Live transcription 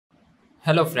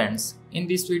Hello friends, in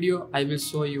this video I will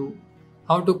show you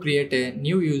how to create a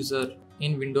new user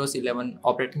in Windows 11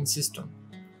 operating system.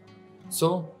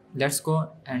 So let's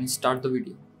go and start the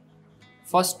video.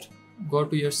 First go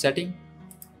to your setting,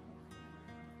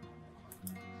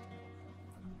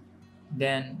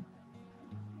 then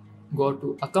go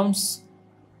to accounts.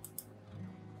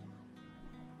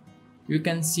 You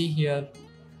can see here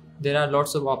there are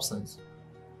lots of options.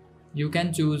 You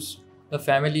can choose the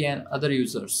family and other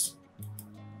users.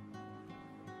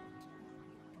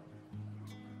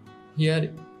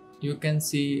 Here you can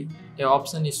see a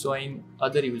option is showing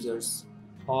other users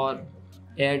or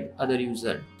add other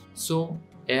user. So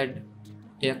add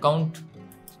a account.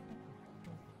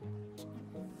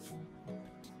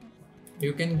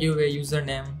 You can give a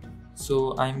username.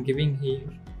 So I'm giving here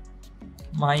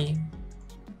my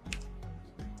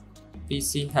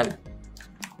PC help,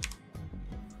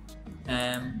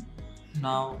 and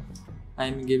now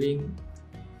I'm giving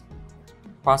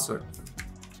password.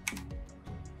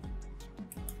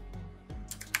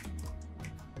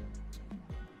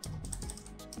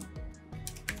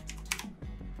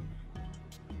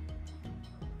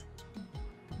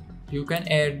 You can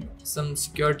add some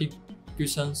security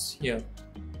questions here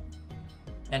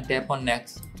and tap on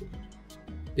next.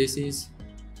 This is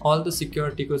all the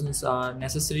security questions are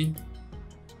necessary.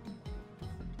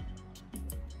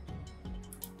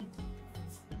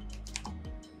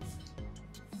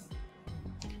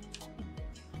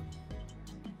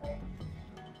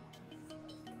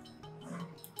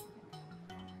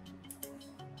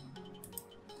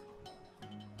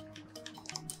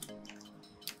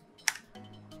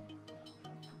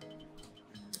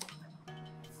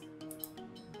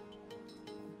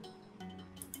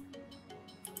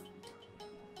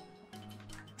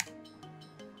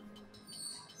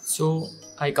 So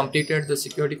I completed the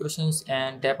security questions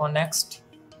and tap on next,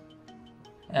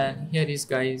 and here is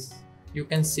guys, you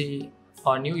can see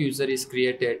our new user is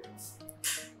created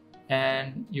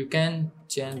and you can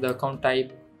change the account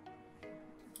type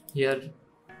here,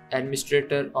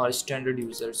 administrator or standard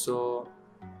user. So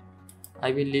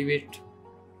I will leave it.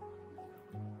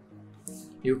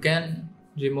 You can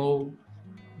remove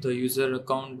the user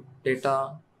account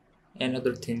data and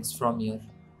other things from here.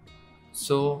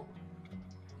 So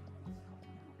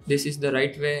this is the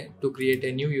right way to create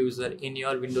a new user in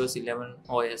your Windows 11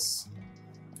 OS.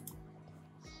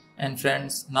 And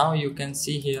friends, now you can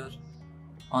see here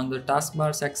on the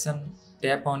taskbar section,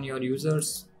 tap on your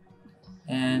users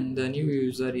and the new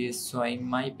user is showing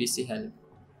my PC help.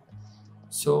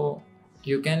 So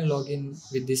you can log in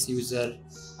with this user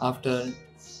after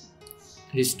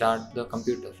restart the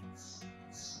computer.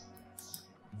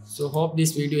 So hope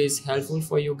this video is helpful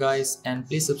for you guys, and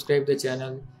please subscribe the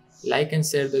channel, like and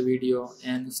share the video,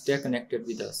 and stay connected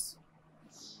with us.